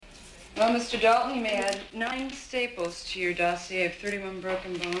Well, Mr. Dalton, you may add 9 staples to your dossier of 31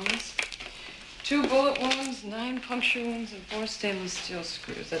 broken bones, 2 bullet wounds, 9 puncture wounds, and 4 stainless steel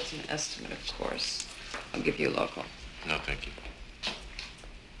screws. That's an estimate, of course. I'll give you a local. No, thank you.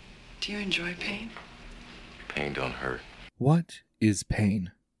 Do you enjoy pain? Pain don't hurt. What is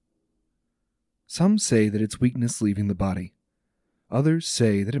pain? Some say that it's weakness leaving the body. Others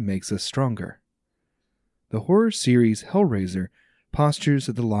say that it makes us stronger. The horror series Hellraiser postures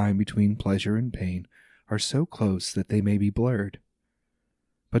that the line between pleasure and pain are so close that they may be blurred.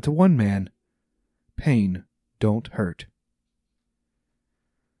 But to one man, pain don't hurt.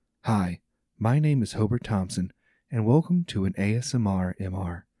 Hi, my name is Hobart Thompson, and welcome to an ASMR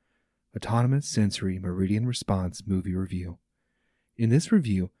MR, Autonomous Sensory Meridian Response movie review. In this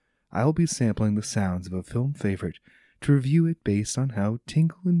review, I will be sampling the sounds of a film favorite to review it based on how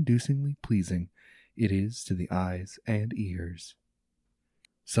tinkle-inducingly pleasing it is to the eyes and ears.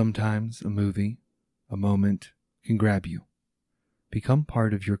 Sometimes a movie, a moment, can grab you, become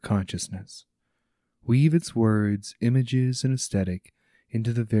part of your consciousness, weave its words, images, and aesthetic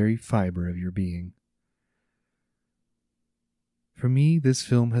into the very fiber of your being. For me, this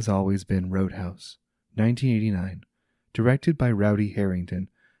film has always been Roadhouse, 1989, directed by Rowdy Herrington,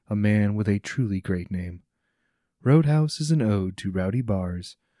 a man with a truly great name. Roadhouse is an ode to rowdy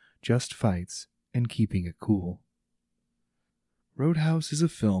bars, just fights, and keeping it cool. Roadhouse is a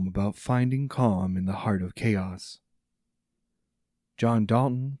film about finding calm in the heart of chaos. John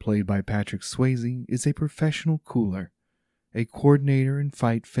Dalton, played by Patrick Swayze, is a professional cooler, a coordinator and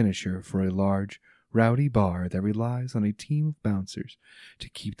fight finisher for a large, rowdy bar that relies on a team of bouncers to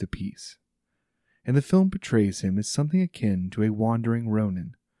keep the peace. And the film portrays him as something akin to a wandering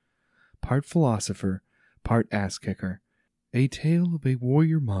Ronin, part philosopher, part ass-kicker, a tale of a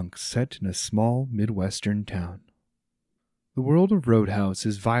warrior monk set in a small Midwestern town. The world of Roadhouse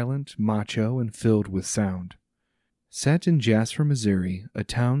is violent, macho, and filled with sound. Set in Jasper, Missouri, a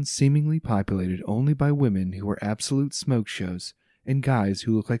town seemingly populated only by women who are absolute smoke shows and guys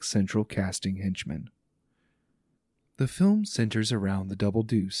who look like central casting henchmen. The film centers around the Double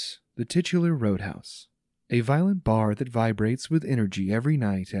Deuce, the titular Roadhouse, a violent bar that vibrates with energy every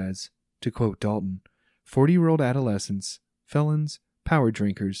night as, to quote Dalton, 40-year-old adolescents, felons, power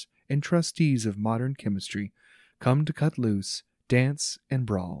drinkers, and trustees of modern chemistry come to cut loose, dance, and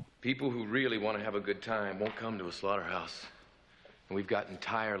brawl. People who really want to have a good time won't come to a slaughterhouse. And we've got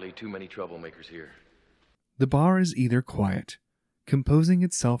entirely too many troublemakers here. The bar is either quiet, composing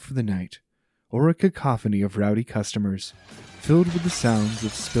itself for the night, or a cacophony of rowdy customers, filled with the sounds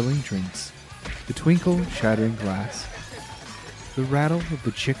of spilling drinks, the twinkle shattering glass, the rattle of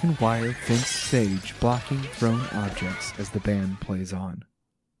the chicken wire fence sage blocking thrown objects as the band plays on.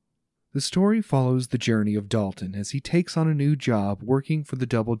 The story follows the journey of Dalton as he takes on a new job working for the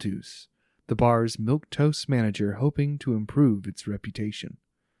Double Deuce, the bar's milquetoast manager hoping to improve its reputation.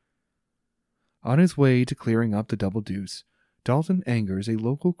 On his way to clearing up the Double Deuce, Dalton angers a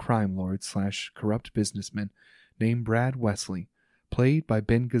local crime lord / corrupt businessman named Brad Wesley, played by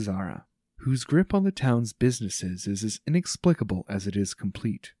Ben Gazzara, whose grip on the town's businesses is as inexplicable as it is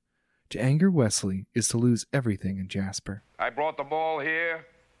complete. To anger Wesley is to lose everything in Jasper. I brought the ball here.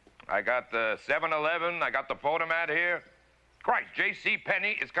 I got the 7-Eleven. I got the Photomat here. Christ, J.C.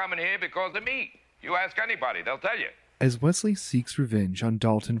 Penney is coming here because of me. You ask anybody, they'll tell you. As Wesley seeks revenge on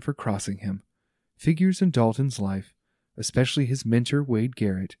Dalton for crossing him, figures in Dalton's life, especially his mentor Wade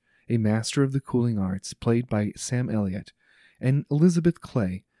Garrett, a master of the cooling arts played by Sam Elliott, and Elizabeth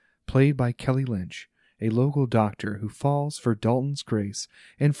Clay, played by Kelly Lynch, a local doctor who falls for Dalton's grace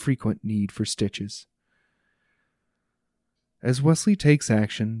and frequent need for stitches. As Wesley takes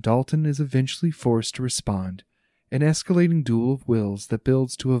action, Dalton is eventually forced to respond, an escalating duel of wills that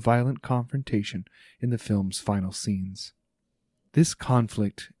builds to a violent confrontation in the film's final scenes. This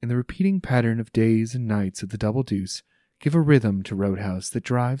conflict and the repeating pattern of days and nights at the Double Deuce give a rhythm to Roadhouse that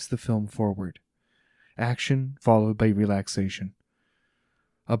drives the film forward. Action followed by relaxation.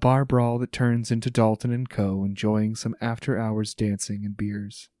 A bar brawl that turns into Dalton and co. enjoying some after-hours dancing and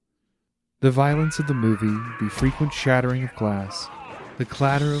beers. The violence of the movie, the frequent shattering of glass, the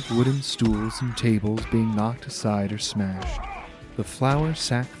clatter of wooden stools and tables being knocked aside or smashed, the flour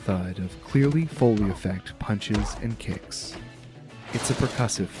sack thud of clearly Foley effect punches and kicks. It's a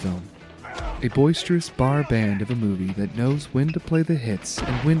percussive film. A boisterous bar band of a movie that knows when to play the hits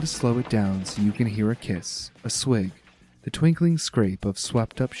and when to slow it down so you can hear a kiss, a swig, the twinkling scrape of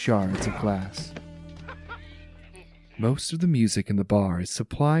swept-up shards of glass. Most of the music in the bar is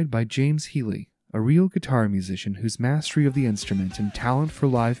supplied by James Healy, a real guitar musician whose mastery of the instrument and talent for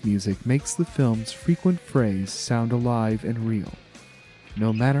live music makes the film's frequent frays sound alive and real.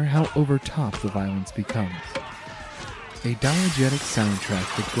 no matter how over top the violence becomes. A diegetic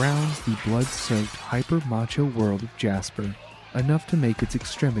soundtrack that grounds the blood-soaked hyper-macho world of Jasper enough to make its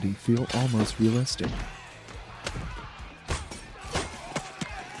extremity feel almost realistic.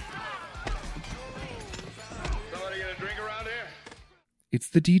 Somebody get a drink around here? It's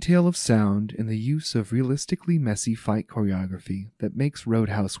the detail of sound and the use of realistically messy fight choreography that makes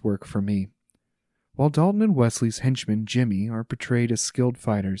Roadhouse work for me. While Dalton and Wesley's henchman Jimmy are portrayed as skilled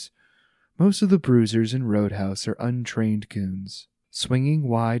fighters, most of the bruisers in Roadhouse are untrained goons, swinging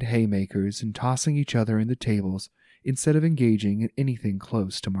wide haymakers and tossing each other in the tables instead of engaging in anything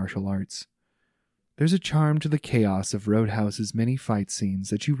close to martial arts. There's a charm to the chaos of Roadhouse's many fight scenes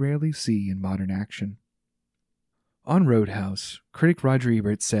that you rarely see in modern action. On Roadhouse, critic Roger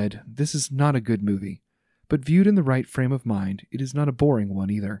Ebert said, "This is not a good movie, but viewed in the right frame of mind, it is not a boring one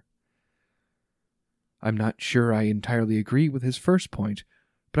either." I'm not sure I entirely agree with his first point,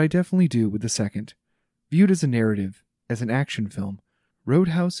 but I definitely do with the second. Viewed as a narrative, as an action film,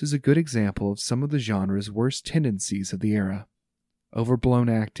 Roadhouse is a good example of some of the genre's worst tendencies of the era. Overblown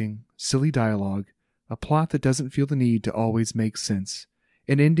acting, silly dialogue, a plot that doesn't feel the need to always make sense,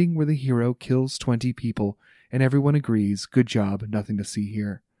 an ending where the hero kills 20 people and everyone agrees, good job, nothing to see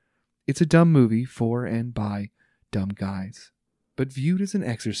here. It's a dumb movie for and by dumb guys. But viewed as an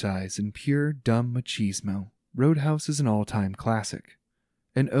exercise in pure dumb machismo, Roadhouse is an all-time classic.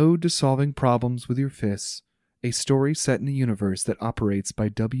 An ode to solving problems with your fists, a story set in a universe that operates by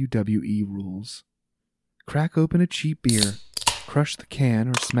WWE rules. Crack open a cheap beer, crush the can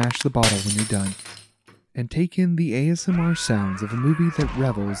or smash the bottle when you're done, and take in the ASMR sounds of a movie that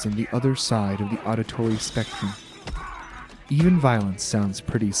revels in the other side of the auditory spectrum. Even violence sounds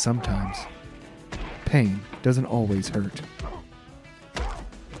pretty sometimes. Pain doesn't always hurt.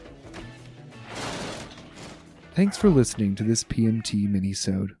 Thanks for listening to this PMT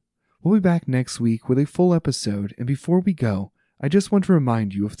minisode. We'll be back next week with a full episode, and before we go, I just want to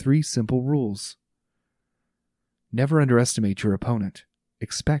remind you of 3 simple rules. Never underestimate your opponent.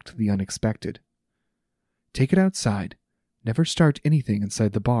 Expect the unexpected. Take it outside. Never start anything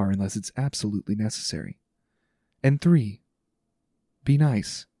inside the bar unless it's absolutely necessary. And 3, be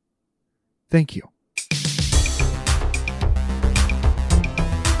nice. Thank you.